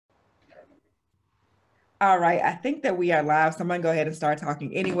All right, I think that we are live, so I'm gonna go ahead and start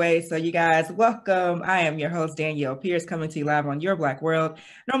talking anyway. So you guys, welcome. I am your host, Danielle Pierce, coming to you live on Your Black World.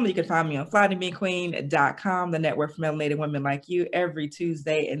 Normally you can find me on flytobequeen.com, the network for melanated women like you, every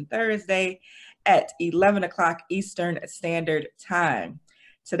Tuesday and Thursday at 11 o'clock Eastern Standard Time.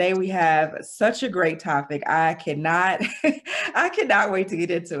 Today we have such a great topic. I cannot, I cannot wait to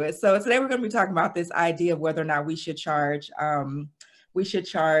get into it. So today we're going to be talking about this idea of whether or not we should charge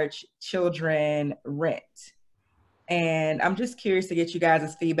children rent. And I'm just curious to get you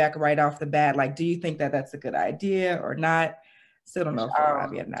guys' feedback right off the bat. Like, do you think that that's a good idea or not? Still don't know if we're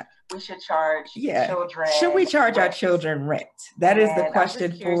live yet or not. We should charge children. Should we charge our children rent? That is the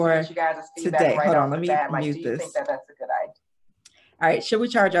question for today. Hold on, let me mute this. Do you think that that's a good idea? All right, should we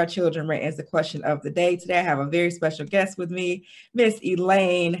charge our children rent is the question of the day. Today I have a very special guest with me, Miss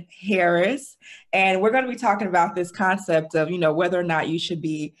Elaine Harris, and we're going to be talking about this concept of, whether or not should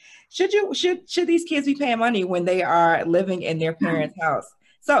these kids be paying money when they are living in their parents' house.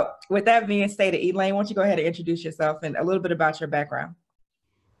 So with that being stated, Elaine, why don't you go ahead and introduce yourself and a little bit about your background?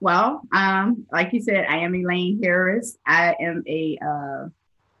 Well, like you said, I am Elaine Harris. I am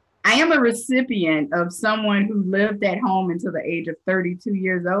a recipient of someone who lived at home until the age of 32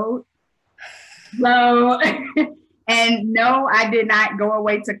 years old. So, and no, I did not go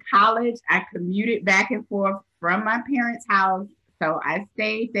away to college. I commuted back and forth from my parents' house. So I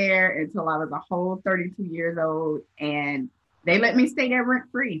stayed there until I was a whole 32 years old, and they let me stay there rent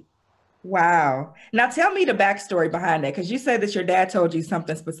free. Wow. Now tell me the backstory behind that, because you said that your dad told you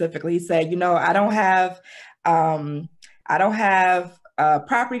something specifically. He said, I don't have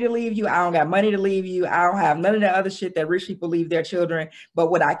property to leave you. I don't got money to leave you. I don't have none of the other shit that rich people leave their children.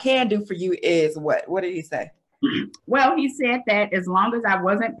 But what I can do for you is what? What did he say? Well, he said that as long as I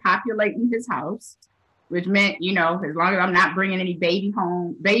wasn't populating his house, which meant, as long as I'm not bringing any babies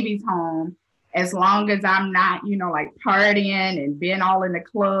home, as long as I'm not, like partying and being all in the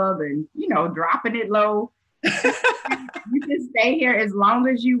club and, dropping it low, you can stay here as long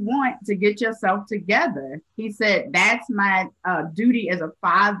as you want to get yourself together. He said, that's my duty as a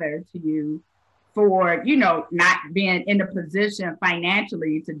father to you for, not being in a position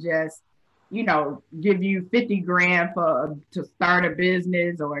financially to just, give you 50 grand to start a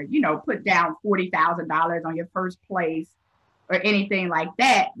business or, put down $40,000 on your first place or anything like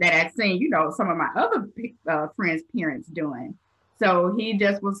that I've seen, some of my other friends' parents doing. So he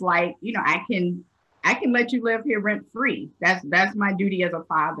just was like, I can let you live here rent free. That's my duty as a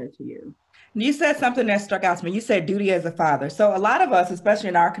father to you. You said something that struck out to me. You said duty as a father. So a lot of us, especially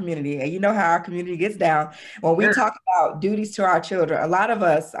in our community, and you know how our community gets down, when we talk about duties to our children, a lot of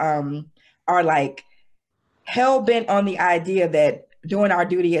us are like hell bent on the idea that doing our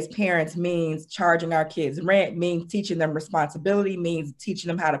duty as parents means charging our kids rent, means teaching them responsibility, means teaching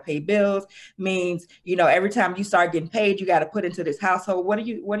them how to pay bills, means, every time you start getting paid, you got to put into this household. What do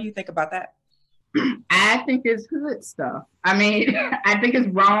you think about that? I think it's good stuff. I mean, I think it's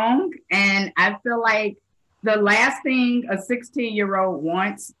wrong. And I feel like the last thing a 16-year-old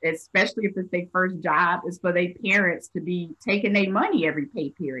wants, especially if it's their first job, is for their parents to be taking their money every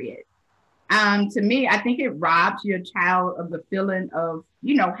pay period. To me, I think it robs your child of the feeling of,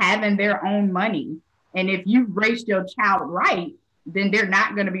 having their own money. And if you've raised your child right, then they're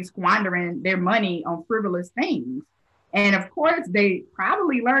not going to be squandering their money on frivolous things. And of course, they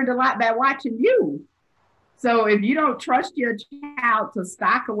probably learned a lot by watching you. So if you don't trust your child to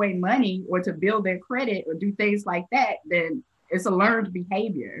stock away money or to build their credit or do things like that, then it's a learned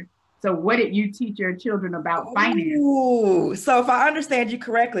behavior. So what did you teach your children about finance? Ooh, so if I understand you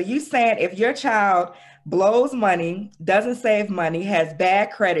correctly, you saying if your child blows money, doesn't save money, has bad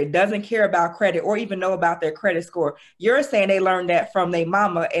credit, doesn't care about credit or even know about their credit score, you're saying they learned that from their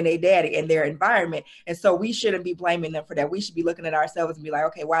mama and their daddy and their environment. And so we shouldn't be blaming them for that. We should be looking at ourselves and be like,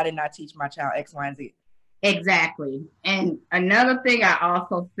 okay, why didn't I teach my child X, Y, and Z? Exactly. And another thing I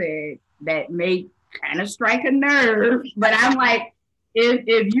also said that may kind of strike a nerve, but I'm like,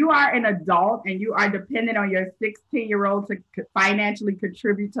 if you are an adult and you are dependent on your 16-year-old to financially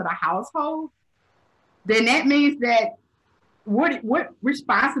contribute to the household, then that means that what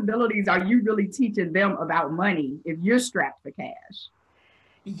responsibilities are you really teaching them about money if you're strapped for cash?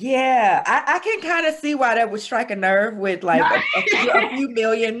 Yeah, I can kind of see why that would strike a nerve with like a few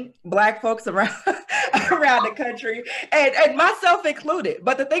million Black folks around the country, and myself included.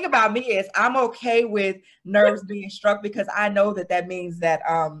 But the thing about me is I'm okay with nerves being struck because I know that means that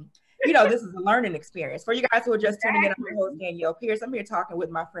this is a learning experience. For you guys who are just tuning in, I'm your host Danielle Pierce. I'm here talking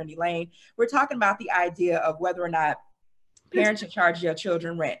with my friend Elaine. We're talking about the idea of whether or not parents should charge your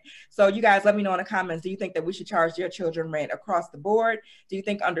children rent. So you guys let me know in the comments, do you think that we should charge your children rent across the board? Do you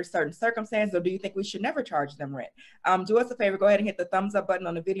think under certain circumstances, or do you think we should never charge them rent? Do us a favor, go ahead and hit the thumbs up button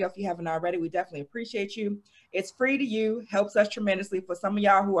on the video if you haven't already. We definitely appreciate you. It's free to you, helps us tremendously. For some of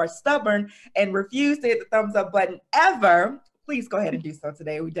y'all who are stubborn and refuse to hit the thumbs up button ever, please go ahead and do so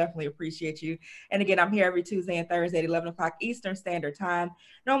today. We definitely appreciate you. And again, I'm here every Tuesday and Thursday at 11 o'clock Eastern Standard Time.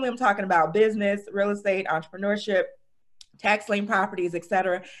 Normally I'm talking about business, real estate, entrepreneurship, tax lien properties,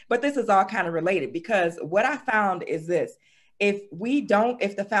 etc. But this is all kind of related, because what I found is this: if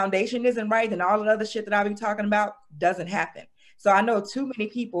the foundation isn't right, then all the other shit that I'll be talking about doesn't happen. So I know too many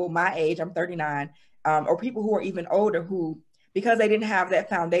people my age, I'm 39, or people who are even older, who, because they didn't have that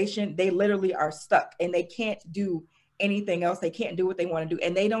foundation, they literally are stuck and they can't do anything else. They can't do what they want to do,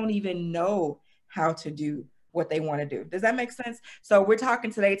 and they don't even know how to do what they want to do. Does that make sense? So we're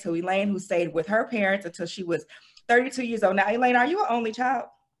talking today to Elaine, who stayed with her parents until she was 32 years old. Now, Elaine, are you an only child?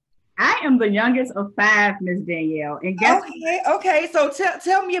 I am the youngest of 5, Miss Danielle. And guess okay. So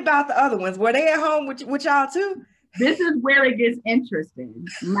tell me about the other ones. Were they at home with y'all too? This is where it gets interesting.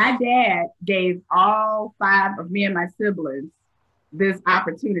 My dad gave all 5 of me and my siblings this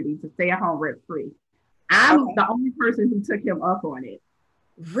opportunity to stay at home rent free. I'm the only person who took him up on it.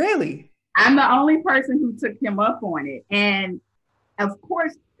 Really? I'm the only person who took him up on it. And of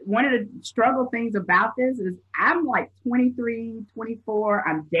course, one of the struggle things about this is I'm like 23, 24,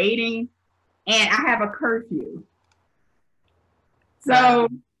 I'm dating, and I have a curfew. So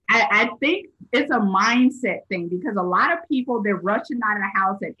I think it's a mindset thing, because a lot of people, they're rushing out of the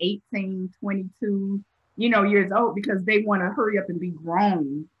house at 18, 22, years old, because they want to hurry up and be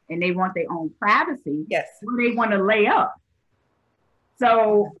grown and they want their own privacy. Yes. Or they want to lay up.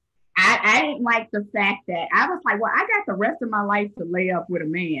 So I didn't like the fact that I was like, well, I got the rest of my life to lay up with a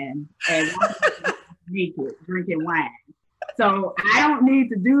man and naked, drinking wine. So I don't need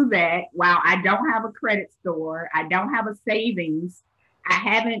to do that while I don't have a credit score. I don't have a savings. I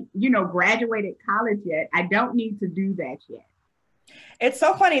haven't, graduated college yet. I don't need to do that yet. It's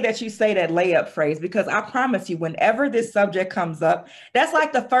so funny that you say that layup phrase, because I promise you, whenever this subject comes up, that's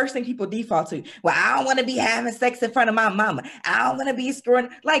like the first thing people default to. Well, I don't want to be having sex in front of my mama. I don't want to be screwing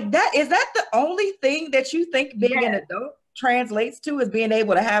like that. Is that the only thing that you think being an adult translates to, is being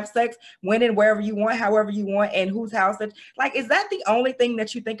able to have sex when and wherever you want, however you want, and whose house that, like, is that the only thing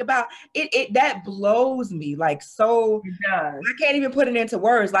that you think about? It that blows me, like, so it does. I can't even put it into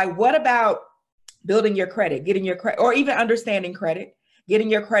words. Like, what about building your credit, getting your credit, or even understanding credit, getting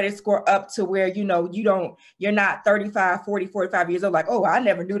your credit score up to where, you're not 35, 40, 45 years old, like, oh, I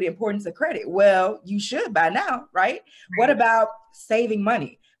never knew the importance of credit. Well, you should by now, right? What about saving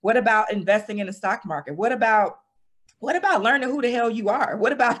money? What about investing in the stock market? What about learning who the hell you are?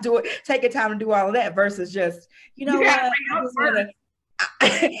 What about taking time to do all of that versus just,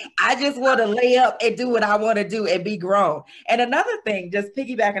 I just want to lay up and do what I want to do and be grown. And another thing, just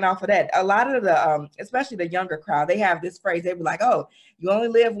piggybacking off of that, a lot of the, especially the younger crowd, they have this phrase. They be like, oh, you only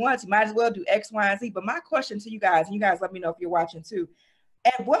live once. You might as well do X, Y, and Z. But my question to you guys, and you guys let me know if you're watching too,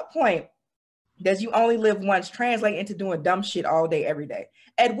 at what point does you only live once translate into doing dumb shit all day, every day?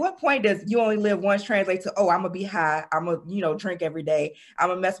 At what point does you only live once translate to, oh, I'm gonna be high, I'm gonna, drink every day, I'm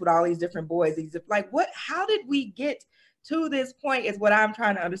gonna mess with all these different boys? How did we get to this point is what I'm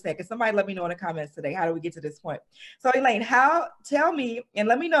trying to understand. Because somebody let me know in the comments today, how do we get to this point? So Elaine, tell me, and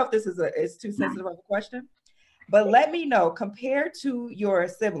let me know if this is too sensitive of a question, but let me know, compared to your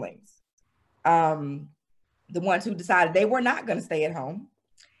siblings, the ones who decided they were not gonna stay at home,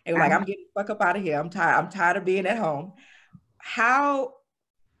 and like, I'm getting the fuck up out of here. I'm tired of being at home. How,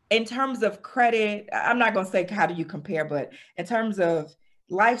 in terms of credit, I'm not going to say how do you compare, but in terms of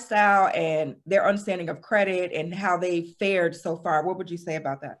lifestyle and their understanding of credit and how they fared so far, what would you say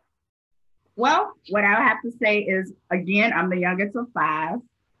about that? Well, what I have to say is, again, I'm the youngest of 5.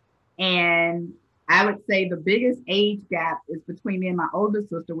 And I would say the biggest age gap is between me and my older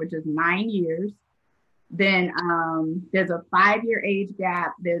sister, which is 9 years. Then there's a 5-year age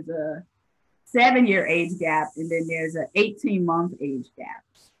gap, there's a 7-year age gap, and then there's an 18-month age gap.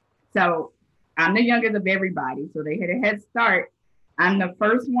 So I'm the youngest of everybody, so they had a head start. I'm the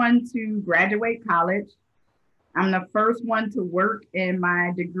first one to graduate college. I'm the first one to work in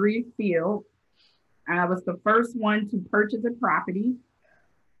my degree field. I was the first one to purchase a property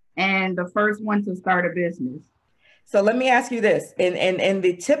and the first one to start a business. So let me ask you this, in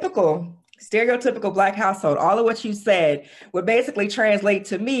the stereotypical Black household, all of what you said would basically translate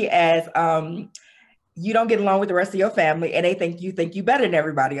to me as you don't get along with the rest of your family and they think you better than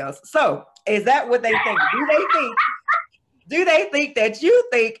everybody else. So is that what they think? Do they think that you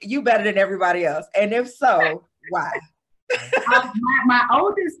think you better than everybody else? And if so, why? My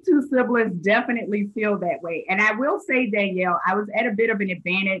oldest two siblings definitely feel that way. And I will say, Danielle, I was at a bit of an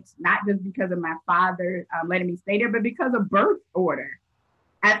advantage, not just because of my father letting me stay there, but because of birth order.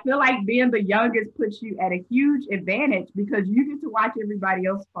 I feel like being the youngest puts you at a huge advantage because you get to watch everybody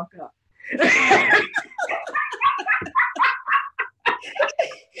else fuck up.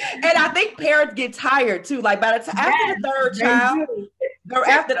 And I think parents get tired too. Like by the time after the third child, or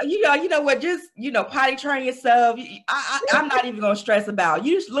after you know what, just potty train yourself. I'm not even gonna stress about.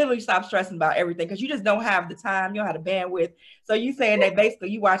 You just literally stop stressing about everything because you just don't have the time. You don't have the bandwidth. So you saying that basically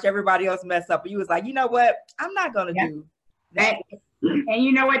you watch everybody else mess up, and you was like, you know what, I'm not gonna do that. And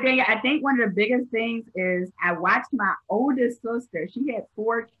you know what, Danielle, I think one of the biggest things is I watched my oldest sister. She had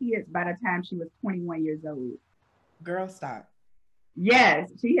 4 kids by the time she was 21 years old. Girl, stop. Yes,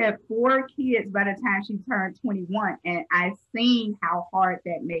 she had 4 kids by the time she turned 21, and I seen how hard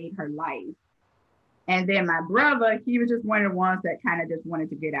that made her life. And then my brother, he was just one of the ones that kind of just wanted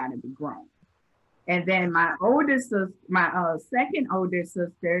to get out and be grown. And then my oldest sister, my second oldest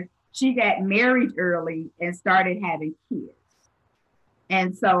sister, she got married early and started having kids.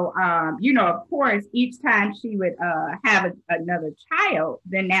 And so, of course, each time she would have another child,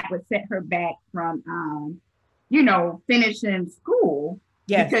 then that would set her back from finishing school.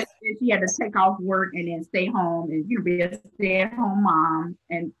 Yes. Because she had to take off work and then stay home and be a stay-at-home mom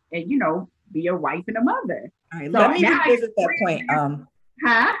and be a wife and a mother. All right, so let me revisit that point.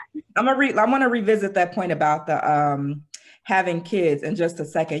 I want to revisit that point about the having kids in just a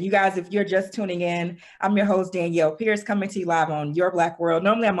second. You guys, if you're just tuning in, I'm your host, Danielle Pierce, coming to you live on Your Black World.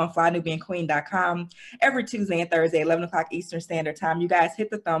 Normally, I'm on flynubianqueen.com every Tuesday and Thursday, 11 o'clock Eastern Standard Time. You guys hit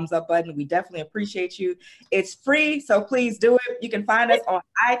the thumbs up button. We definitely appreciate you. It's free, so please do it. You can find us on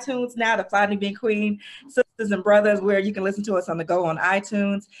iTunes now, the Fly Nubian Queen Sisters and Brothers, where you can listen to us on the go on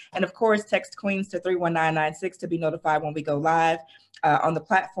iTunes. And of course, text Queens to 31996 to be notified when we go live. On the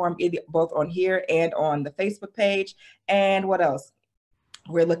platform, both on here and on the Facebook page. And what else?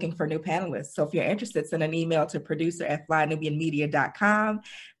 We're looking for new panelists. So if you're interested, send an email to producer@flynubianmedia.com,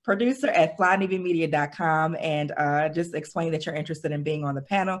 producer@flynubianmedia.com, and just explain that you're interested in being on the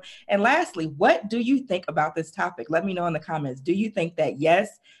panel. And lastly, what do you think about this topic? Let me know in the comments. Do you think that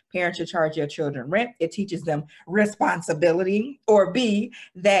yes, parents should charge your children rent? It teaches them responsibility. Or B,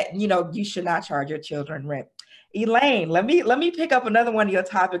 that you should not charge your children rent. Elaine, let me pick up another one of your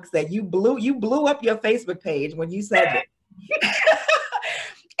topics that you blew up your Facebook page when you said it.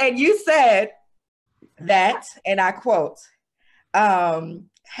 And you said that, and I quote,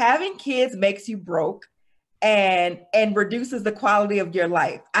 having kids makes you broke and reduces the quality of your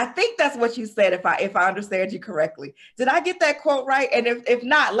life. I think that's what you said, if I understand you correctly. Did I get that quote right? And if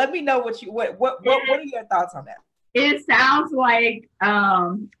not, let me know what are your thoughts on that? It sounds like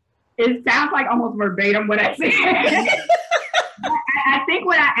almost verbatim what I said. I think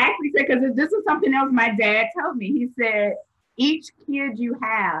what I actually said, because this is something else my dad told me. He said, each kid you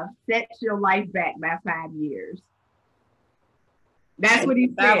have sets your life back by 5 years. That's what he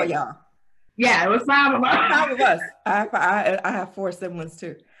said. 5 of y'all. Yeah, it was 5 of us. 5 of us. I have 4 siblings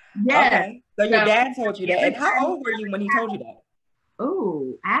too. Yeah. Okay. So your dad told you that. And how old were you when he told you that?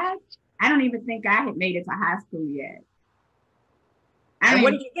 Oh, I don't even think I had made it to high school yet.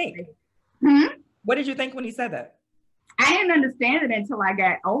 What did you think? What did you think when he said that? I didn't understand it until I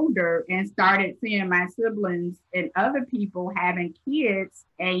got older and started seeing my siblings and other people having kids.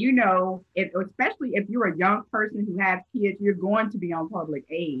 And, especially if you're a young person who has kids, you're going to be on public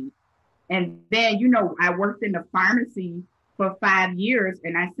aid. And then, I worked in the pharmacy for 5 years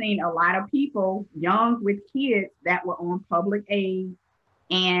and I seen a lot of people young with kids that were on public aid.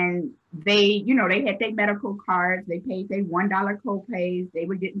 And they had their medical cards. They paid their $1 copays. They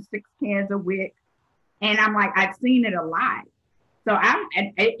were getting 6 cans of WIC. And I'm like, I've seen it a lot. So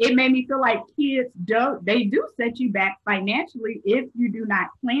it made me feel like kids do set you back financially if you do not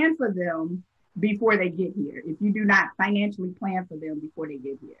plan for them before they get here. If you do not financially plan for them before they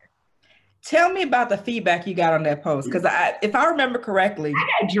get here. Tell me about the feedback you got on that post. Because if I remember correctly, I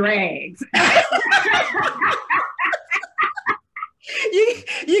got dragged.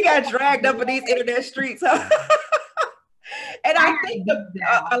 You got dragged up in these internet streets, huh? And I think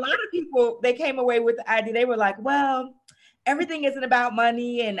a lot of people, they came away with the idea. They were like, well, everything isn't about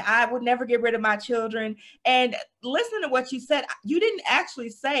money and I would never get rid of my children. And listen to what you said. You didn't actually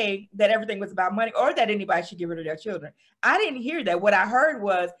say that everything was about money or that anybody should get rid of their children. I didn't hear that. What I heard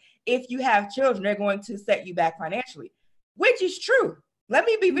was, if you have children, they're going to set you back financially, which is true. Let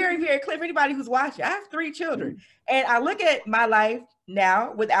me be very, very clear for anybody who's watching. I have 3 children and I look at my life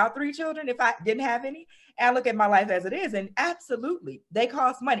now without 3 children, if I didn't have any, and I look at my life as it is, and absolutely, they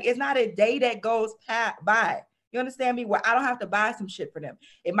cost money. It's not a day that goes by You understand me? Where I don't have to buy some shit for them.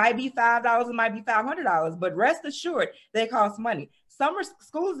 It might be $5, it might be $500, but rest assured, they cost money. Summer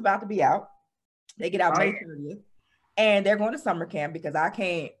school is about to be out. They get out May 30th, and they're going to summer camp because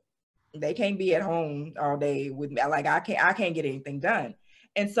they can't be at home all day with me. Like I can't get anything done.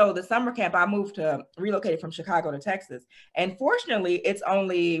 And so the summer camp, I relocated from Chicago to Texas. And fortunately, it's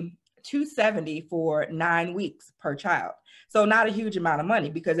only $270 for 9 weeks per child. So not a huge amount of money,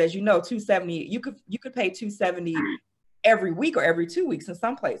 because as you know, $270, you could pay $270 every week or every 2 weeks in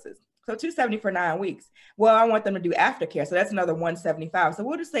some places. So $270 for 9 weeks. Well, I want them to do aftercare. So that's another $175. So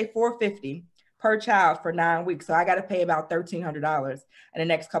we'll just say $450 per child for 9 weeks. So I got to pay about $1,300 in the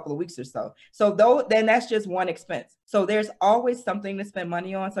next couple of weeks or so. So then that's just one expense. So there's always something to spend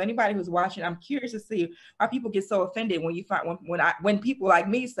money on. So anybody who's watching, I'm curious to see why people get so offended when you find when people like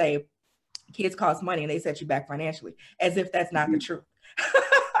me say kids cost money and they set you back financially, as if that's not the truth.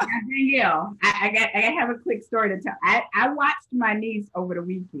 Danielle, I have a quick story to tell. I watched my niece over the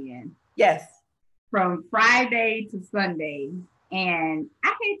weekend. Yes. From Friday to Sunday. And I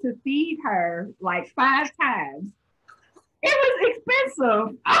had to feed her like 5 times. It was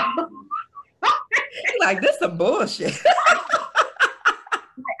expensive. Like, this is bullshit.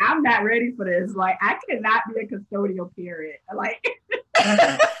 Like, I'm not ready for this. Like, I cannot be a custodial parent. Like,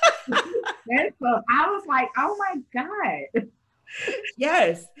 and so I was like, oh my God.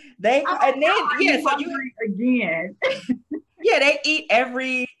 Yes. They again. Yeah, they eat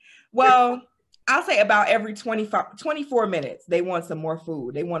I'll say about every 24 minutes, they want some more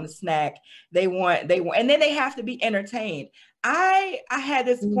food. They want a snack. They want, and then they have to be entertained. I had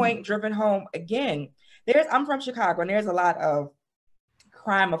this point driven home again. I'm from Chicago, and there's a lot of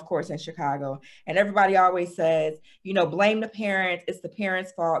crime, of course, in Chicago. And everybody always says, blame the parents. It's the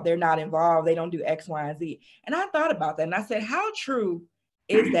parents' fault. They're not involved. They don't do X, Y, and Z. And I thought about that, and I said, how true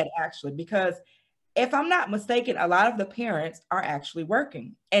is that actually? Because if I'm not mistaken, a lot of the parents are actually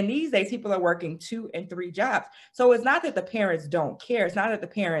working. And these days, people are working 2 and 3 jobs. So it's not that the parents don't care. It's not that the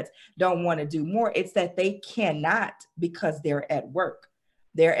parents don't want to do more. It's that they cannot because they're at work.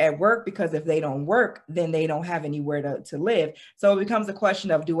 They're at work because if they don't work, then they don't have anywhere to live. So it becomes a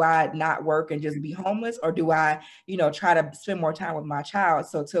question of, do I not work and just be homeless? Or do I, try to spend more time with my child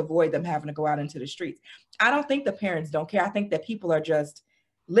so to avoid them having to go out into the streets? I don't think the parents don't care. I think that people are just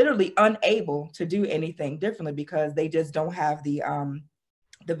literally unable to do anything differently because they just don't have the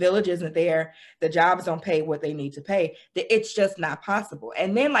village isn't there, the jobs don't pay what they need to pay. It's just not possible.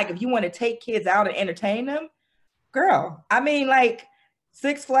 And then if you want to take kids out and entertain them, girl, I mean,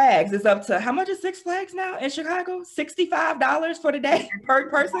 Six Flags is up to, how much is Six Flags now in Chicago? $65 for the day per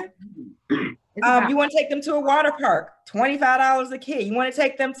person. You want to take them to a water park, $25 a kid. You want to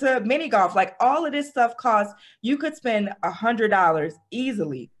take them to mini golf, all of this stuff costs. You could spend $100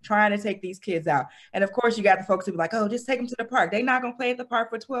 easily trying to take these kids out. And of course, you got the folks who be like, oh, just take them to the park. They're not going to play at the park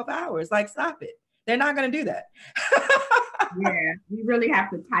for 12 hours. Stop it. They're not going to do that. Yeah, you really have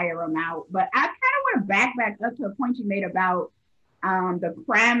to tire them out. But I kind of want to back up to a point you made about the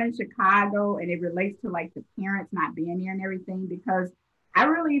crime in Chicago, and it relates to the parents not being there and everything, because I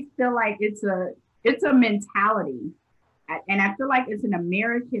really feel like it's a mentality, and I feel like it's an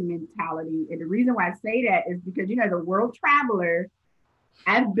American mentality. And the reason why I say that is because, the world traveler,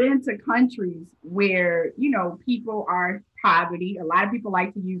 I've been to countries where, people are poverty. A lot of people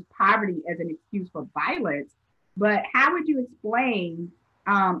like to use poverty as an excuse for violence. But how would you explain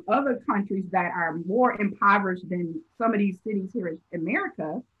other countries that are more impoverished than some of these cities here in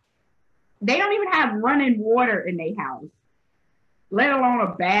America? They don't even have running water in their house, let alone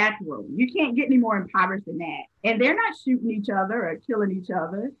a bathroom. You can't get any more impoverished than that. And they're not shooting each other or killing each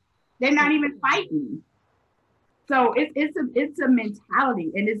other. They're not even fighting. So it's a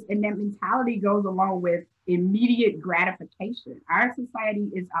mentality, and that mentality goes along with immediate gratification. Our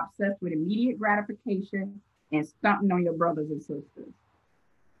society is obsessed with immediate gratification and stunting on your brothers and sisters.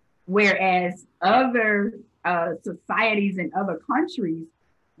 Whereas other societies in other countries,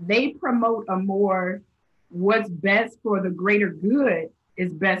 they promote a more what's best for the greater good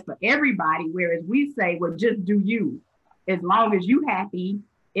is best for everybody. Whereas we say, well, just do you. As long as you happy,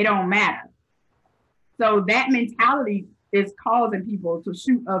 it don't matter. So that mentality is causing people to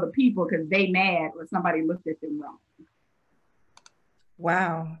shoot other people because they mad or somebody looked at them wrong.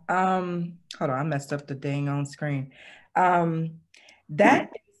 Wow. Hold on, I messed up the dang on screen. That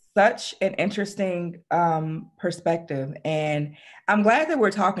is such an interesting perspective. And I'm glad that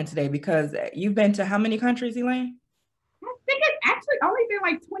we're talking today, because you've been to how many countries, Elaine? I think it's actually only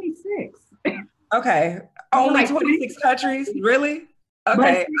been 26. Okay. Only 26 countries? Really?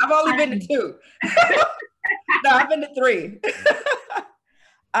 Okay. I've only been to 2. No, I've been to 3.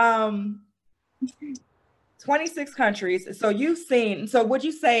 26 countries. So you've seen, so would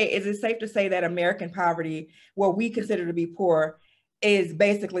you say, is it safe to say that American poverty, what we consider to be poor, is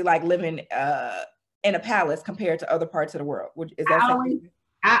basically like living in a palace compared to other parts of the world? Is that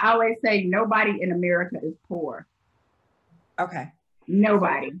I always say nobody in America is poor. Okay.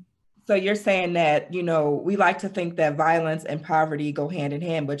 Nobody. So you're saying that, you know, we like to think that violence and poverty go hand in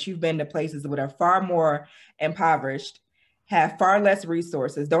hand, but you've been to places that are far more impoverished, have far less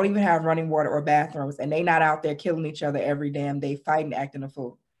resources, don't even have running water or bathrooms, and they not out there killing each other every damn day, fighting, acting a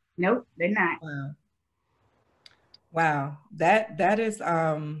fool. Nope, they're not. Wow. That's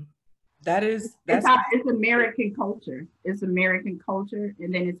it's American culture. It's American culture.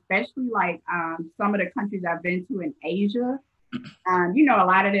 And then especially like some of the countries I've been to in Asia, you know, a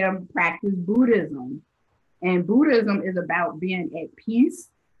lot of them practice Buddhism. And Buddhism is about being at peace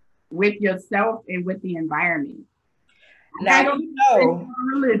with yourself and with the environment. Now, you know,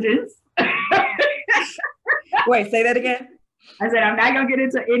 religions. Wait, say that again. I said, I'm not going to get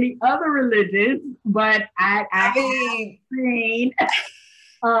into any other religions, but I have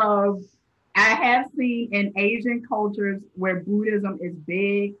seen in Asian cultures where Buddhism is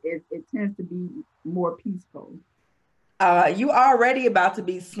big, it tends to be more peaceful. You already about to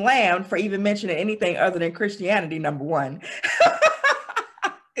be slammed for even mentioning anything other than Christianity, number one.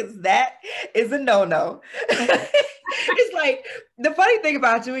 Because that is a no-no. It's like, the funny thing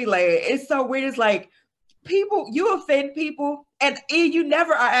about you, Elaine, it's so weird. It's like, people, you offend people, and you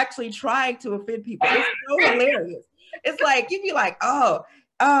never are actually trying to offend people. It's so hilarious. It's like, you'd be like, oh,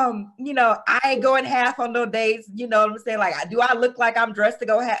 you know, I ain't going half on no dates. You know what I'm saying? Like, do I look like I'm dressed to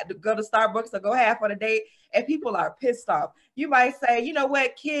go to Starbucks or go half on a date? And people are pissed off. You might say, you know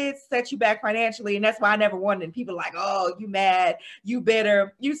what, kids set you back financially, and that's why I never wanted. And people are like, oh, you mad, you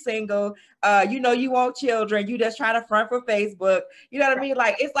bitter, you single, you know, you want children, you just trying to front for Facebook. You know what I mean?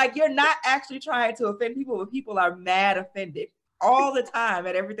 Like, it's like you're not actually trying to offend people, but people are mad offended all the time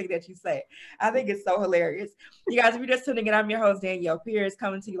at everything that you say. I think it's so hilarious. You guys, if you're just tuning in, I'm your host, Danielle Pierce,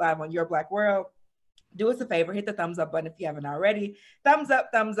 coming to you live on Your Black World. Do us a favor, hit the thumbs up button if you haven't already. Thumbs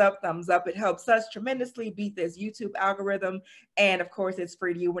up, thumbs up, thumbs up. It helps us tremendously beat this YouTube algorithm. And of course, it's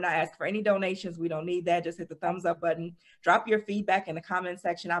free to you. We're not asking for any donations. We don't need that. Just hit the thumbs up button. Drop your feedback in the comment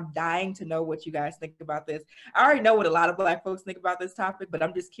section. I'm dying to know what you guys think about this. I already know what a lot of Black folks think about this topic, but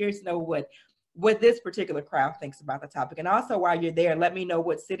I'm just curious to know what this particular crowd thinks about the topic. And also, while you're there, let me know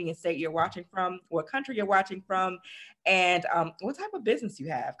what city and state you're watching from, what country you're watching from, and what type of business you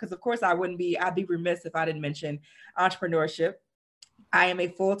have. Because of course, I'd be remiss if I didn't mention entrepreneurship. I am a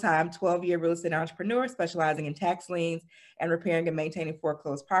full-time 12-year real estate entrepreneur specializing in tax liens and repairing and maintaining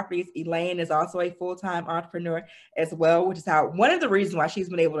foreclosed properties. Elaine is also a full-time entrepreneur as well, which is one of the reasons why she's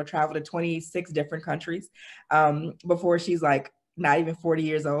been able to travel to 26 different countries before she's like not even 40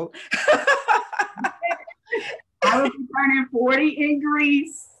 years old. I was turning 40 in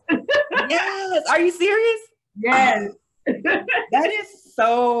Greece. Yes. Are you serious? Yes. That is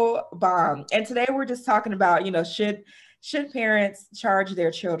so bomb. And today we're just talking about, you know, should parents charge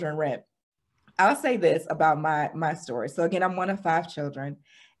their children rent? I'll say this about my story. So again, I'm one of 5 children,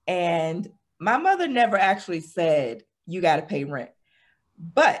 and my mother never actually said you got to pay rent,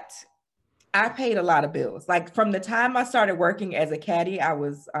 but I paid a lot of bills. Like from the time I started working as a caddy, I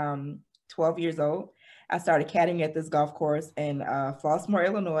was 12 years old. I started caddying at this golf course in Flossmoor,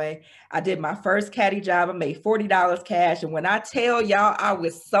 Illinois. I did my first caddy job. I made $40 cash. And when I tell y'all I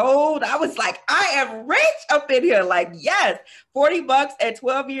was sold, I was like, I am rich up in here. Like, yes, $40 at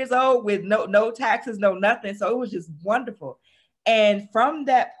 12 years old with no taxes, no nothing. So it was just wonderful. And from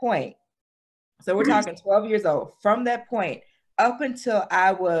that point, so we're talking 12 years old, from that point up until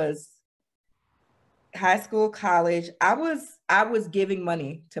I was high school, college, I was giving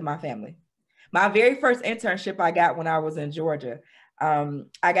money to my family. My very first internship I got when I was in Georgia, I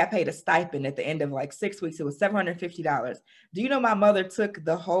got paid a stipend at the end of like 6 weeks. It was $750. Do you know my mother took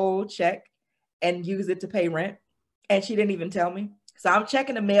the whole check and used it to pay rent? And she didn't even tell me. So I'm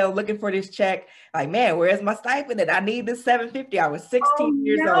checking the mail, looking for this check. Like, man, where's my stipend? And I need this $750. I was 16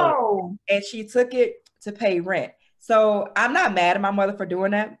 years old. And she took it to pay rent. So I'm not mad at my mother for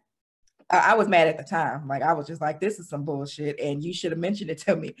doing that. I was mad at the time. Like, I was just like, this is some bullshit and you should have mentioned it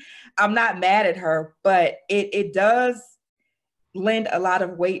to me. I'm not mad at her, but it does lend a lot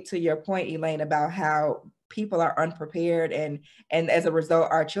of weight to your point, Elaine, about how people are unprepared and as a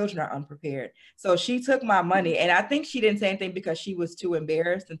result, our children are unprepared. So she took my money, and I think she didn't say anything because she was too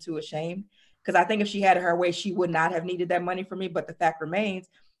embarrassed and too ashamed. Because I think if she had it her way, she would not have needed that money from me. But the fact remains,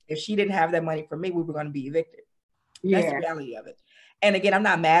 if she didn't have that money from me, we were going to be evicted. Yeah. That's the reality of it. And again, I'm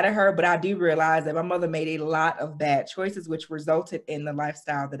not mad at her, but I do realize that my mother made a lot of bad choices, which resulted in the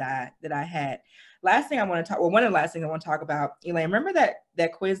lifestyle that I had. last thing I want to talk, well, one of the last things I want to talk about, Elaine, remember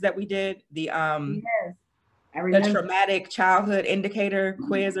that quiz that we did? The yes, the traumatic childhood indicator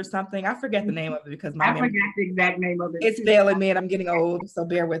quiz or something. I forget the name of it because I forgot the exact name of it. It's failing me and I'm getting old, so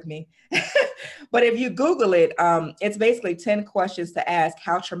bear with me. But if you Google it, it's basically 10 questions to ask,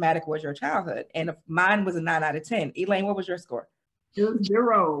 how traumatic was your childhood? And if mine was a 9 out of 10. Elaine, what was your score? It was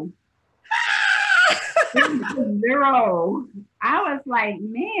 0. It was 0. I was like,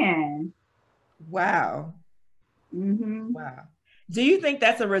 man. Wow. Mm-hmm. Wow. Do you think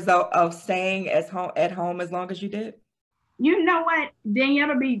that's a result of staying at home as long as you did? You know what, Danielle,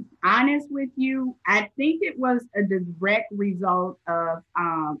 to be honest with you, I think it was a direct result of,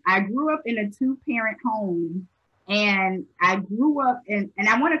 I grew up in a 2-parent home, and I grew up in, and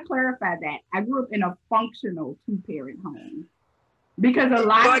I want to clarify that, I grew up in a functional 2-parent home. Because a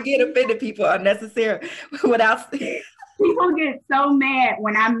lot of get offended people unnecessary without people get so mad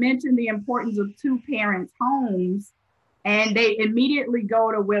when I mention the importance of 2-parent homes, and they immediately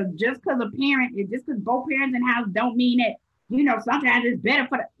go to, well, just because both parents in the house don't mean it. You know, sometimes it's better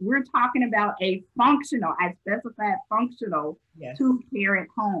we're talking about a functional, I specified functional, yes, 2-parent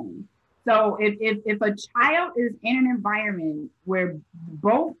home. So if a child is in an environment where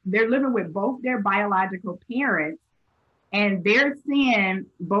they're living with both their biological parents, and they're seeing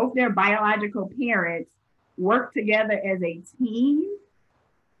both their biological parents work together as a team,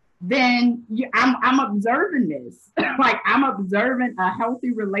 then I'm observing this. Like, I'm observing a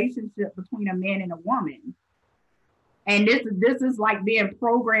healthy relationship between a man and a woman. And this is like being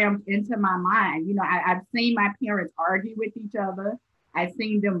programmed into my mind. You know, I've seen my parents argue with each other. I've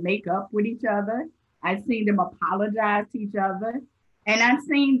seen them make up with each other. I've seen them apologize to each other. And I've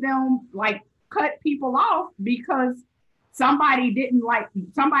seen them like cut people off because somebody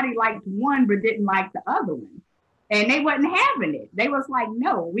liked one but didn't like the other one. And they wasn't having it. They was like,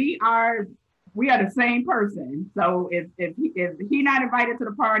 no, we are the same person. So if he not invited to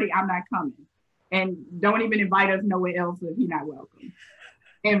the party, I'm not coming. And don't even invite us nowhere else if you're not welcome.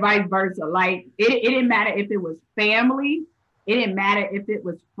 And vice versa. Like, it didn't matter if it was family. It didn't matter if it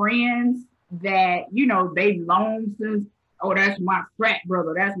was friends that, you know, they loaned since, oh, that's my frat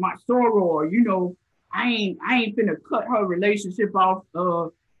brother. That's my soror. You know, I ain't finna cut her relationship off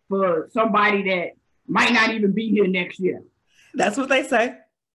for somebody that might not even be here next year. That's what they say.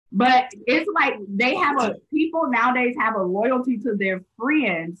 But it's like people nowadays have a loyalty to their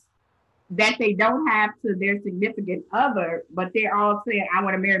friends that they don't have to their significant other, but they're all saying, I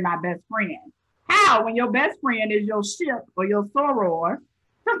want to marry my best friend. How? When your best friend is your ship or your soror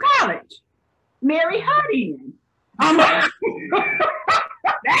from college. Marry her then. That's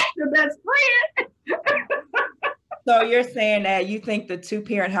your best friend. So you're saying that you think the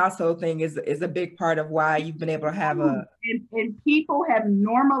 2-parent household thing is a big part of why you've been able to have and people have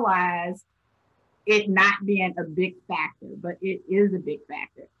normalized it not being a big factor, but it is a big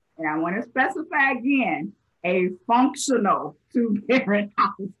factor. And I want to specify again, a functional 2-parent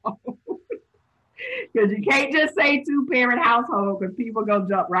household. Because you can't just say 2-parent household because people go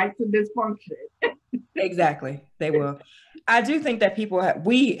jump right to dysfunction. Exactly, they will. I do think that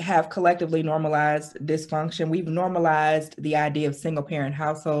we have collectively normalized dysfunction. We've normalized the idea of single-parent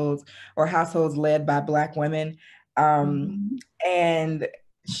households or households led by Black women. And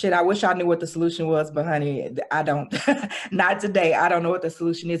shit, I wish I knew what the solution was, but honey, I don't. Not today. I don't know what the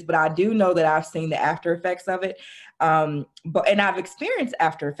solution is, but I do know that I've seen the after effects of it. And I've experienced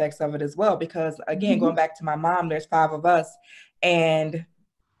after effects of it as well, because again, going back to my mom, there's 5 of us, and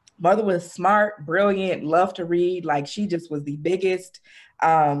mother was smart, brilliant, loved to read. Like, she just was the biggest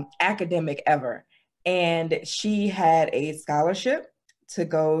academic ever. And she had a scholarship to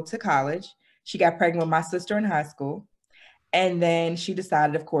go to college. She got pregnant with my sister in high school. And then she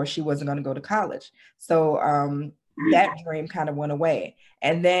decided, of course, she wasn't going to go to college. So that dream kind of went away.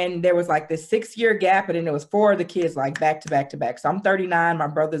 And then there was like this 6-year gap, and then there was 4 of the kids like back to back to back. So I'm 39. My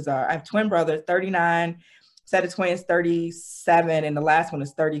brothers I have twin brothers, 39, set of twins, 37. And the last one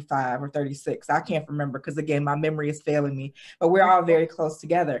is 35 or 36. I can't remember because, again, my memory is failing me. But we're all very close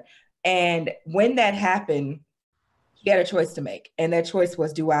together. And when that happened, she had a choice to make. And that choice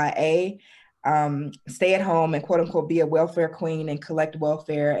was, do I stay at home and quote unquote be a welfare queen and collect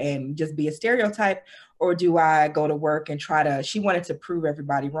welfare and just be a stereotype, or do I go to work and she wanted to prove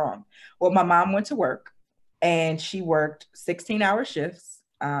everybody wrong. Well, my mom went to work and she worked 16-hour shifts,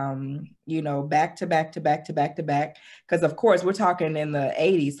 back to back to back to back to back. Because of course we're talking in the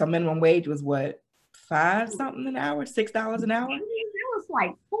 80s. So minimum wage was what, $5 something an hour, $6 an hour? It was like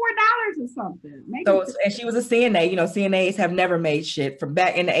 $4 or something. Maybe so, and she was a CNA. You know, CNAs have never made shit from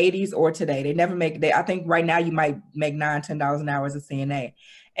back in the 80s or today. They never make, I think right now you might make $9, $10 an hour as a CNA.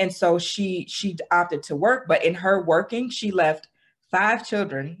 And so she opted to work, but in her working, she left 5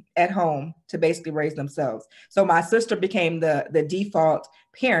 children at home to basically raise themselves. So my sister became the default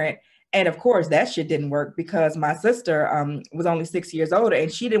parent. And of course, that shit didn't work because my sister was only 6 years older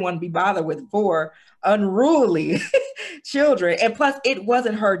and she didn't want to be bothered with 4 unruly children. And plus, it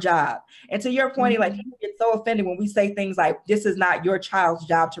wasn't her job. And to your point, like, people get so offended when we say things like, this is not your child's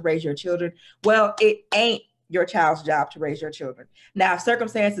job to raise your children. Well, it ain't your child's job to raise your children. Now, if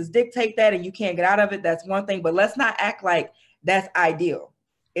circumstances dictate that and you can't get out of it, that's one thing. But let's not act like that's ideal.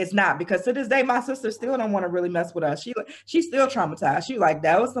 It's not, because to this day, my sister still don't want to really mess with us. She's still traumatized. She like,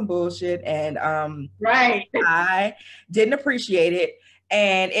 that was some bullshit. And right. I didn't appreciate it.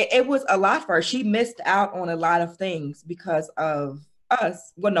 And it was a lot for her. She missed out on a lot of things because of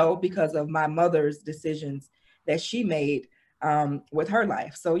us. Well, no, because of my mother's decisions that she made with her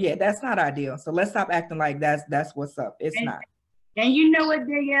life. So yeah, that's not ideal. So let's stop acting like that's what's up. It's not. And you know what,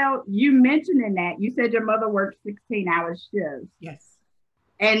 Danielle, you mentioning that, you said your mother worked 16-hour shifts. Yes.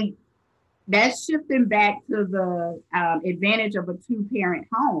 And that's shifting back to the advantage of a 2-parent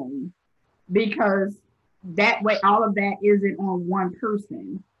home, because that way all of that isn't on one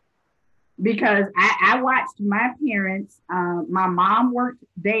person. Because I watched my parents, my mom worked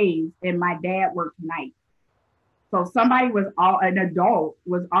days and my dad worked nights. So an adult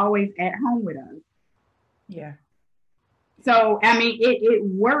was always at home with us. Yeah. So, I mean, it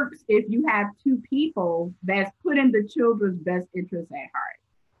works if you have 2 people that's putting the children's best interests at heart.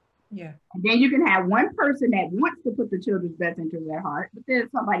 Yeah. And then you can have one person that wants to put the children's best interests at heart, but then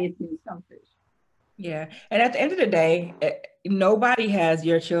somebody is being selfish. Yeah. And at the end of the day, nobody has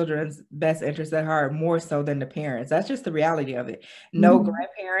your children's best interests at heart more so than the parents. That's just the reality of it. No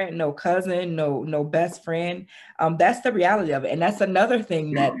grandparent, no cousin, no best friend. That's the reality of it. And that's another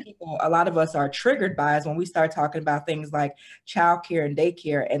thing that a lot of us are triggered by, is when we start talking about things like childcare and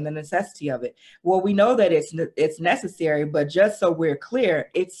daycare and the necessity of it. Well, we know that it's necessary, but just so we're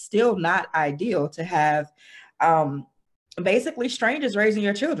clear, it's still not ideal to have basically strangers raising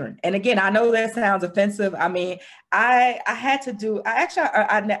your children. And again, I know that sounds offensive. I mean, I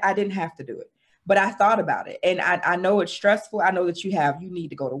didn't have to do it, but I thought about it. And I know it's stressful. I know that you need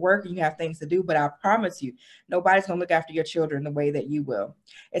to go to work and you have things to do, but I promise you, nobody's going to look after your children the way that you will.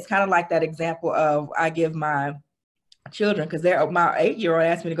 It's kind of like that example of, I give my children, because my 8-year-old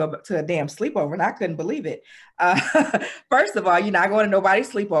asked me to go to a damn sleepover and I couldn't believe it. First of all, you're not going to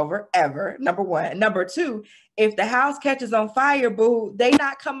nobody's sleepover ever, number one. Number two, if the house catches on fire, boo, they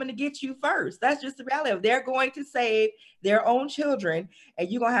not coming to get you first. That's just the reality of, they're going to save their own children and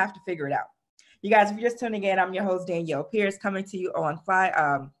you're going to have to figure it out. You guys, if you're just tuning in, I'm your host, Danielle Pierce, coming to you on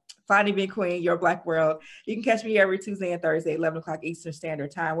Finding Being Queen, Your Black World. You can catch me every Tuesday and Thursday, 11 o'clock Eastern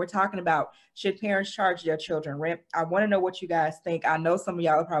Standard Time. We're talking about, should parents charge their children rent? I want to know what you guys think. I know some of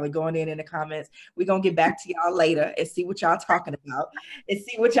y'all are probably going in the comments. We're going to get back to y'all later and see what y'all talking about and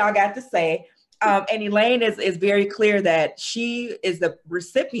see what y'all got to say. And Elaine is very clear that she is the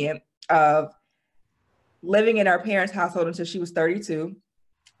recipient of living in her parents' household until she was 32,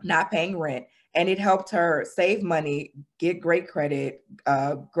 not paying rent. And it helped her save money, get great credit,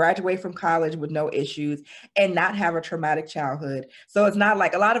 graduate from college with no issues, and not have a traumatic childhood. So it's not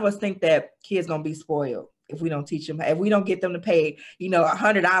like, a lot of us think that kids gonna be spoiled if we don't teach them, if we don't get them to pay,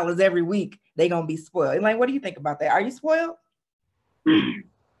 $100 every week, they gonna be spoiled. Elaine, what do you think about that? Are you spoiled?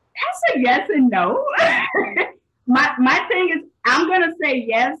 That's a yes and no. my thing is, I'm gonna say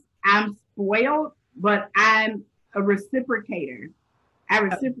yes, I'm spoiled, but I'm a reciprocator. I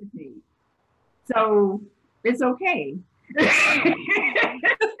reciprocate. So it's okay.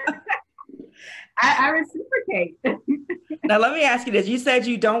 I reciprocate. Now, let me ask you this. You said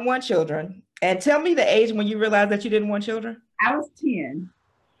you don't want children. And tell me the age when you realized that you didn't want children. I was 10.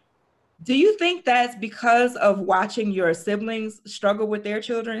 Do you think that's because of watching your siblings struggle with their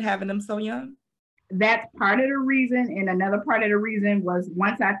children, having them so young? That's part of the reason. And another part of the reason was,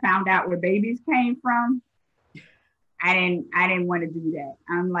 once I found out where babies came from, I didn't want to do that.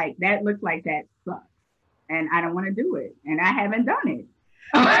 I'm like, that looks like that sucks. And I don't want to do it. And I haven't done it.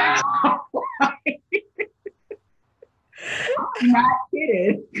 I'm not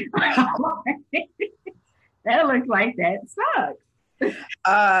kidding. That looks like that sucks.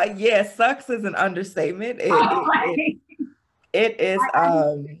 Yeah, sucks is an understatement. It is.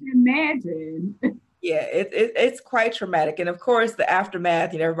 Imagine. Yeah, it's quite traumatic. And of course, the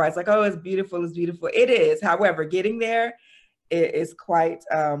aftermath, everybody's like, oh, it's beautiful, it's beautiful. It is. However, getting there is quite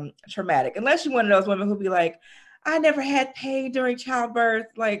traumatic. Unless you're one of those women who be like, I never had pain during childbirth.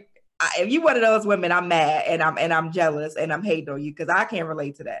 Like, if you one of those women, I'm mad and I'm jealous and I'm hating on you because I can't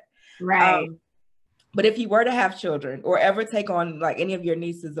relate to that. Right. But if you were to have children or ever take on like any of your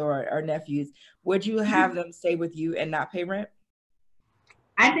nieces or nephews, would you have them stay with you and not pay rent?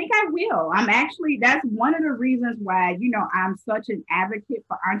 I think I will. That's one of the reasons why, I'm such an advocate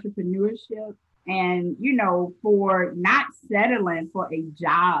for entrepreneurship and, for not settling for a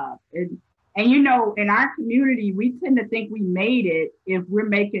job. And, in our community, we tend to think we made it if we're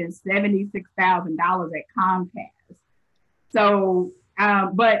making $76,000 at Comcast. So,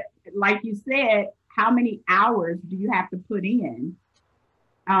 but like you said, how many hours do you have to put in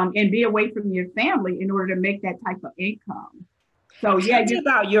and be away from your family in order to make that type of income? So yeah, tell me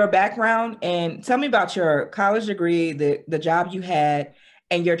about your background and tell me about your college degree, the job you had,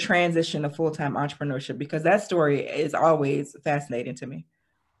 and your transition to full-time entrepreneurship, because that story is always fascinating to me.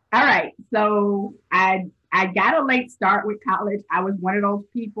 All right, so I got a late start with college. I was one of those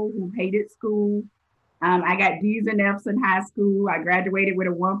people who hated school. I got D's and F's in high school. I graduated with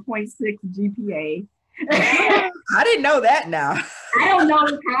a 1.6 GPA. I didn't know that now. I don't know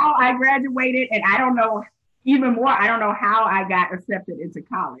how I graduated, and I don't know even more, I don't know how I got accepted into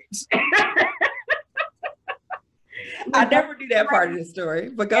college. I never knew that part of the story,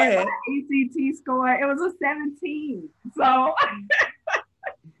 but go ahead. My ACT score, it was a 17. So,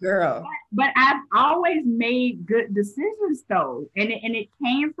 girl. But I've always made good decisions though. And it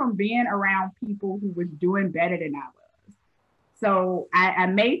came from being around people who was doing better than I was. So I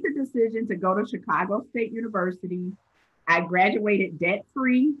made the decision to go to Chicago State University. I graduated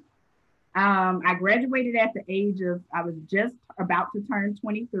debt-free. I graduated at the age of, I was just about to turn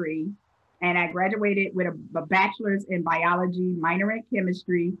 23, and I graduated with a bachelor's in biology, minor in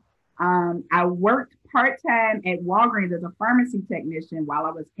chemistry. I worked part-time at Walgreens as a pharmacy technician while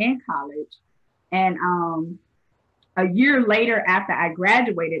I was in college. And a year later after I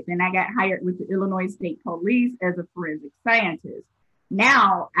graduated, then I got hired with the Illinois State Police as a forensic scientist.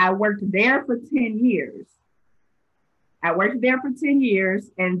 Now, I worked there for 10 years. And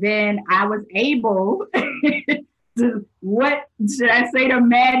then I was able to, what should I say the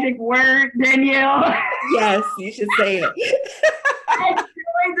magic word, Danielle? Yes, you should say it. I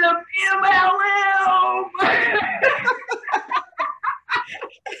joined the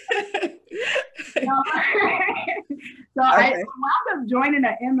So I wound up joining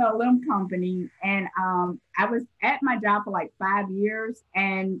an MLM company, and I was at my job for like 5 years,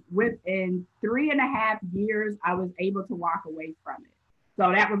 and within 3.5 years, I was able to walk away from it.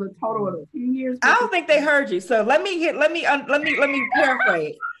 So that was a total of 10 years. I don't think they heard you. So let me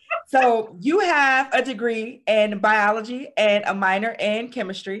paraphrase. So you have a degree in biology and a minor in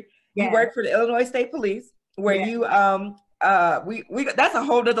chemistry. Yes. You work for the Illinois State Police, where you we that's a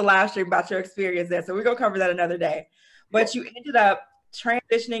whole other live stream about your experience there. So we're gonna cover that another day. But you ended up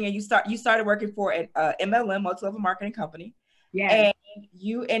transitioning and you started working for an MLM, multi-level marketing company. Yeah. And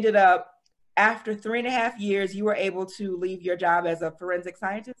you ended up, after 3.5 years, you were able to leave your job as a forensic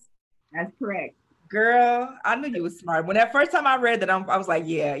scientist. That's correct. Girl, I knew you were smart. When that first time I read that, I was like,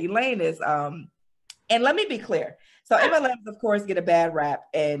 yeah, Elaine is, and let me be clear. So MLMs, of course, get a bad rap,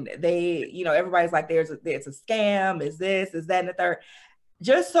 and they, everybody's like, it's a scam, is this, is that, and the third.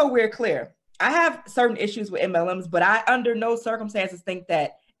 Just so we're clear, I have certain issues with MLMs, but I under no circumstances think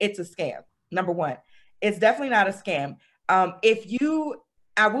that it's a scam. Number one, it's definitely not a scam.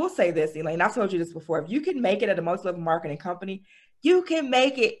 I will say this, Elaine, I've told you this before, if you can make it at a multi-level marketing company, you can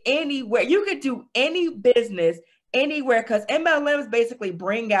make it anywhere. You could do any business anywhere, because MLMs basically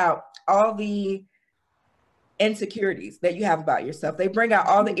bring out all the insecurities that you have about yourself. They bring out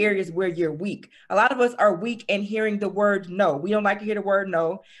all the areas where you're weak. A lot of us are weak in hearing the word no. We don't like to hear the word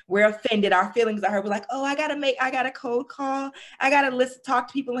no. We're offended. Our feelings are hurt. We're like, oh, I got a cold call. I got to talk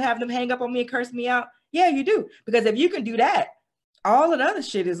to people and have them hang up on me and curse me out. Yeah, you do. Because if you can do that, all of the other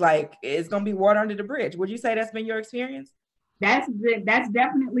shit is going to be water under the bridge. Would you say that's been your experience? That's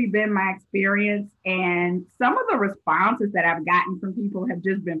definitely been my experience. And some of the responses that I've gotten from people have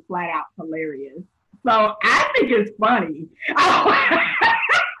just been flat out hilarious. So I think it's funny. I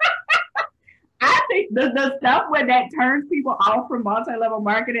think the stuff where that turns people off from multi-level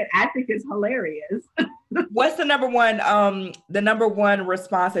marketing, I think is hilarious. What's the number one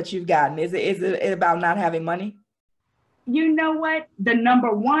response that you've gotten? Is it about not having money? You know what? The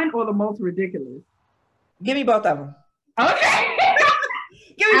number one or the most ridiculous? Give me both of them. Okay.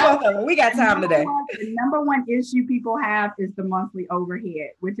 Give me both of them. We got time today. The number one issue people have is the monthly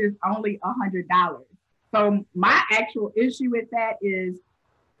overhead, which is only $100. So my actual issue with that is,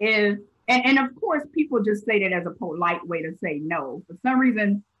 and of course, people just say that as a polite way to say no. For some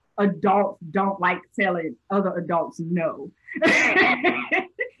reason, adults don't like telling other adults no.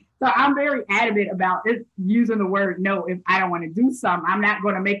 So I'm very adamant about using the word no. If I don't want to do something, I'm not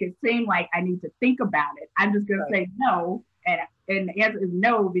going to make it seem like I need to think about it. I'm just going to say no. And the answer is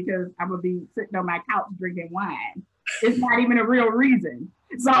no, because I'm going to be sitting on my couch drinking wine. It's not even a real reason.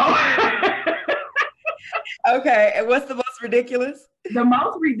 So. Okay. And what's the most ridiculous? The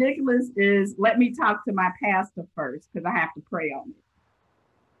most ridiculous is, let me talk to my pastor first, because I have to pray on it.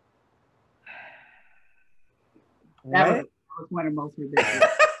 That was one of the most ridiculous.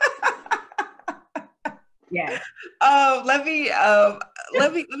 Yeah. Let me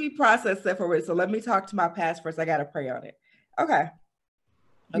process that for you. So let me talk to my past first. I gotta pray on it. Okay.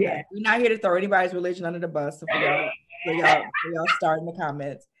 Yeah. We're not here to throw anybody's religion under the bus. So for y'all start in the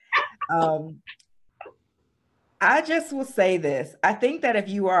comments. I just will say this. I think that if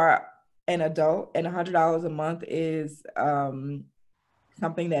you are an adult and $100 a month is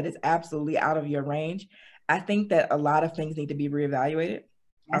something that is absolutely out of your range, I think that a lot of things need to be reevaluated.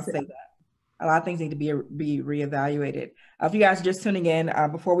 I'll say that. A lot of things need to be reevaluated. If you guys are just tuning in,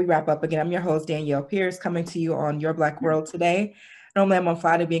 before we wrap up, again, I'm your host, Danielle Pierce, coming to you on Your Black World today. Normally, I'm on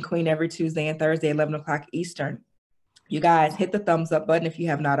Fly to Being Queen every Tuesday and Thursday, 11 o'clock Eastern. You guys hit the thumbs up button if you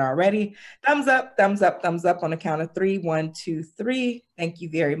have not already. Thumbs up, thumbs up, thumbs up on the count of 3. 1, 2, 3. Thank you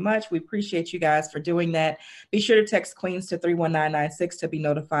very much. We appreciate you guys for doing that. Be sure to text Queens to 31996 to be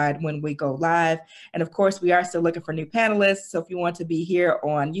notified when we go live. And of course, we are still looking for new panelists. So if you want to be here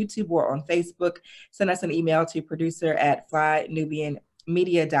on YouTube or on Facebook, send us an email to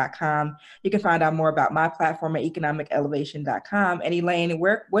producer@flynubianmedia.com. You can find out more about my platform at economicelevation.com. And Elaine,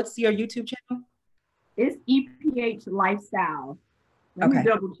 what's your YouTube channel? It's EPH Lifestyle. Let me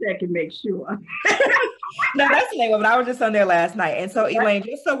double check and make sure. No, that's the name of it. I was just on there last night. And so, Elaine,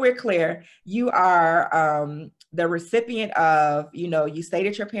 just so we're clear, you are the recipient of, you stayed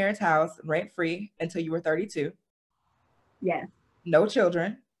at your parents' house rent-free until you were 32. Yes. No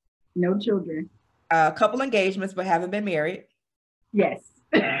children. No children. A couple engagements, but haven't been married. Yes.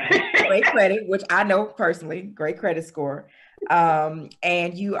 Great credit, which I know personally, great credit score.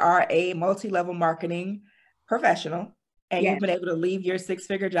 And you are a multi-level marketing professional, and you've been able to leave your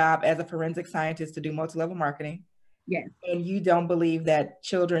 6-figure job as a forensic scientist to do multi-level marketing. Yes. And you don't believe that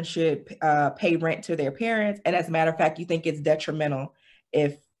children should pay rent to their parents. And as a matter of fact, you think it's detrimental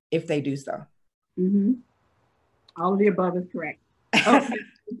if they do so. Mm-hmm. All of the above is correct. Okay.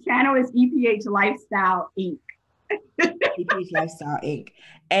 The channel is EPH Lifestyle Inc. EPH Lifestyle Inc.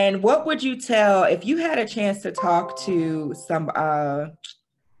 And what would you tell if you had a chance to talk to some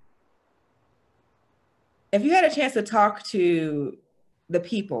the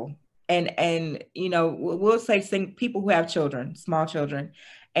people and we'll say people who have children, small children,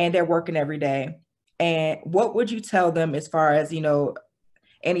 and they're working every day, and what would you tell them as far as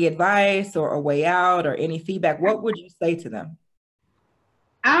any advice or a way out or any feedback? What would you say to them?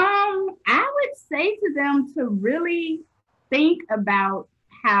 I would say to them to really think about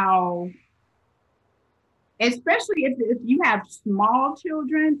how, especially if you have small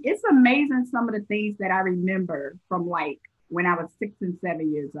children, it's amazing some of the things that I remember from like when I was 6 and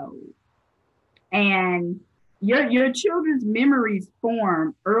 7 years old. And your children's memories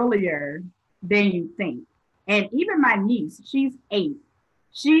form earlier than you think. And even my niece, she's 8.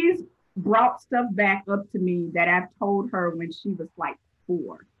 She's brought stuff back up to me that I've told her when she was like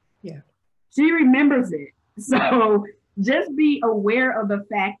 4. Yeah. She remembers it. So just be aware of the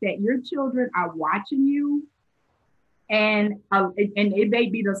fact that your children are watching you, and it may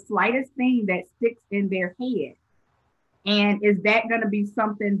be the slightest thing that sticks in their head. And is that going to be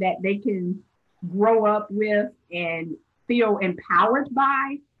something that they can grow up with and feel empowered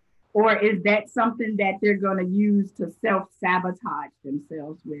by? Or is that something that they're going to use to self-sabotage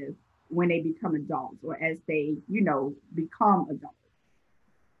themselves with when they become adults or as they, become adults?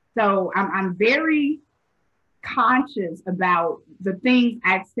 So I'm very conscious about the things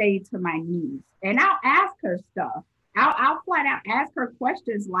I say to my niece. And I'll ask her stuff. I'll flat out ask her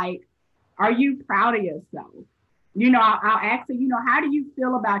questions like, are you proud of yourself? I'll ask her, how do you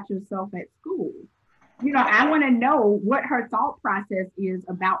feel about yourself at school? I want to know what her thought process is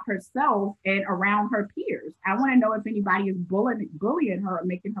about herself and around her peers. I want to know if anybody is bullying her or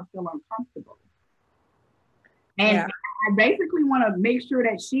making her feel uncomfortable. And I basically want to make sure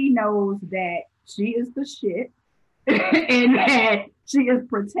that she knows that she is the shit and that she is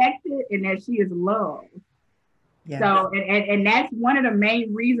protected and that she is loved. Yeah. So, and that's one of the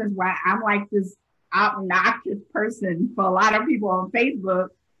main reasons why I'm like this obnoxious person for a lot of people on Facebook,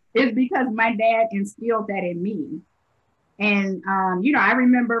 is because my dad instilled that in me. And, I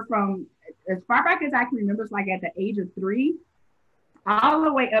remember from as far back as I can remember, it's like at the age of 3, all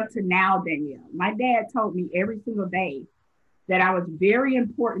the way up to now, Danielle. My dad told me every single day that I was very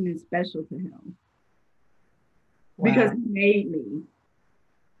important and special to him. Wow. Because he made me.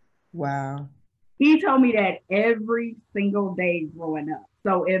 Wow. He told me that every single day growing up.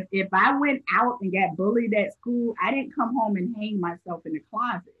 So if I went out and got bullied at school, I didn't come home and hang myself in the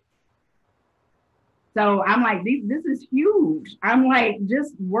closet. So I'm like, this is huge. I'm like,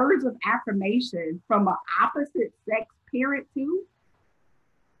 just words of affirmation from an opposite sex parent too.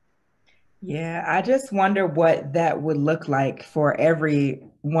 Yeah, I just wonder what that would look like for every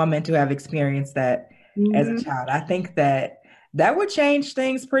woman to have experienced that as a child. I think that would change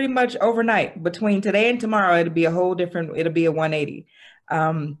things pretty much overnight. Between today and tomorrow, it'll be a 180.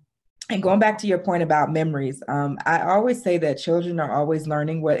 And going back to your point about memories, I always say that children are always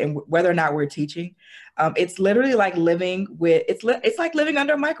learning whether or not we're teaching. It's literally like living with, it's like living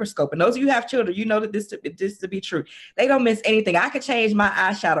under a microscope. And those of you who have children, you know that this to be true. They don't miss anything. I could change my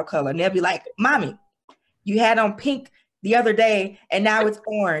eyeshadow color and they'll be like, Mommy, you had on pink the other day and now it's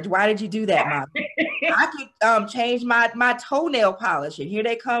orange. Why did you do that, Mommy? I could change my toenail polish and here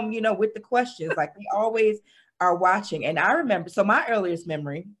they come, with the questions. Like they always are watching. And I remember, so my earliest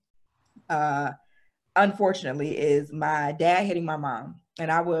memory, unfortunately, is my dad hitting my mom.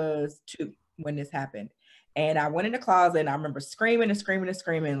 And I was 2 when this happened. And I went in the closet and I remember screaming and screaming and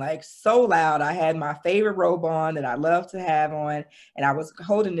screaming, like so loud. I had my favorite robe on that I love to have on. And I was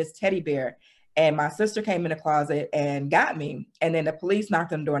holding this teddy bear. And my sister came in the closet and got me. And then the police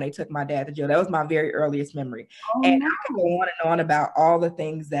knocked on the door and they took my dad to jail. That was my very earliest memory. I could go on and on about all the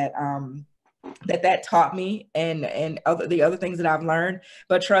things that that taught me and the other things that I've learned,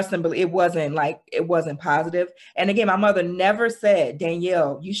 but trust and believe it wasn't positive. And again, my mother never said,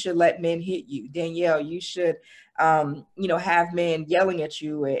 Danielle, you should let men hit you. Danielle, you should, have men yelling at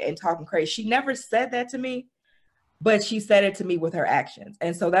you and talking crazy. She never said that to me, but she said it to me with her actions.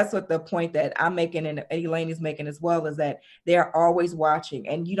 And so that's what the point that I'm making and Elaine is making as well, is that they're always watching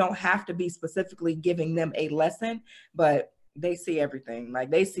and you don't have to be specifically giving them a lesson, but they see everything.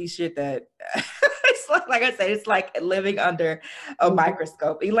 Like they see shit that it's like I said, it's like living under a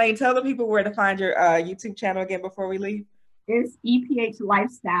microscope. Elaine, tell the people where to find your YouTube channel again before we leave. It's EPH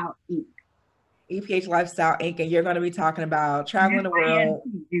Lifestyle Inc. EPH Lifestyle Inc. And you're going to be talking about traveling the world.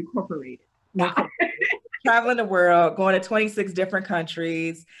 Incorporated. Traveling the world, going to 26 different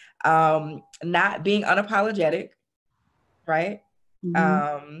countries, not being unapologetic, right?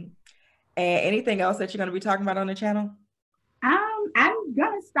 And anything else that you're going to be talking about on the channel? I'm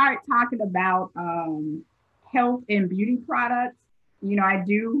going to start talking about health and beauty products. I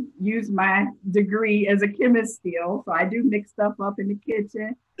do use my degree as a chemist still, so I do mix stuff up in the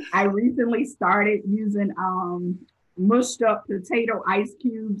kitchen. I recently started using mushed up potato ice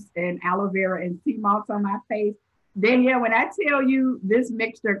cubes and aloe vera and sea moss on my face. Danielle, when I tell you this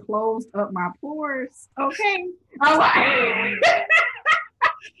mixture closed up my pores, okay?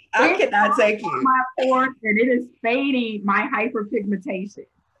 I cannot take you. My pores, and it is fading my hyperpigmentation.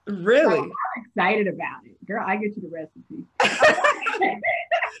 Really? So I'm excited about it. Girl, I get you the recipe.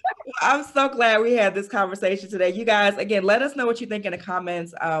 I'm so glad we had this conversation today. You guys, again, let us know what you think in the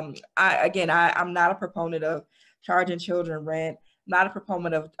comments. I'm not a proponent of charging children rent. I'm not a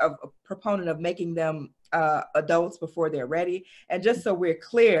proponent of making them adults before they're ready. And just so we're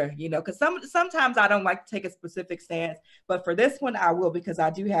clear, because sometimes I don't like to take a specific stance, but for this one I will, because I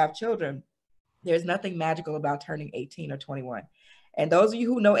do have children. There's nothing magical about turning 18 or 21. And those of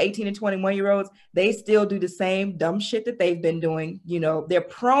you who know 18 and 21-year-olds, they still do the same dumb shit that they've been doing. They're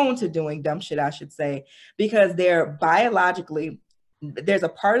prone to doing dumb shit, I should say, because they're biologically, there's a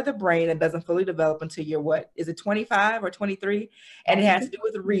part of the brain that doesn't fully develop until you're 25 or 23? And it has to do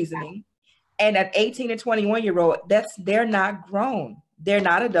with reasoning. And at 18 and 21-year-old, they're not grown. They're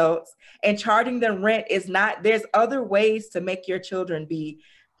not adults. And charging them rent is not, there's other ways to make your children be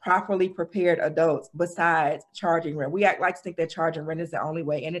properly prepared adults besides charging rent. We like to think that charging rent is the only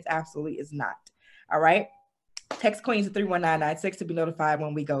way, and it absolutely is not. All right. Text Queens to 31996 to be notified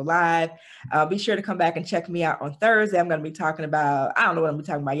when we go live. Be sure to come back and check me out on Thursday. I'm going to be talking about, I don't know what I'm going to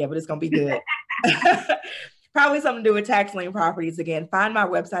be talking about yet, but it's going to be good. Probably something to do with tax lien properties. Again, find my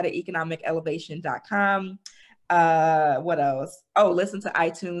website at economicelevation.com. What else? Oh, listen to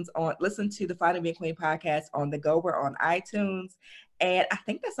the Finding Being Queen podcast on the go. We're on iTunes. And I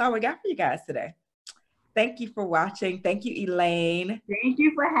think that's all we got for you guys today. Thank you for watching. Thank you, Elaine. Thank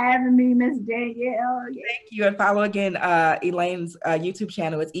you for having me, Miss Danielle. Thank you. And follow again Elaine's YouTube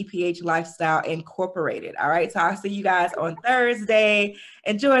channel. It's EPH Lifestyle Incorporated. All right. So I'll see you guys on Thursday.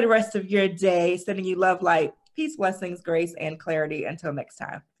 Enjoy the rest of your day. Sending you love, light, peace, blessings, grace, and clarity. Until next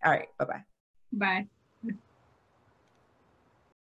time. All right. Bye-bye. Bye.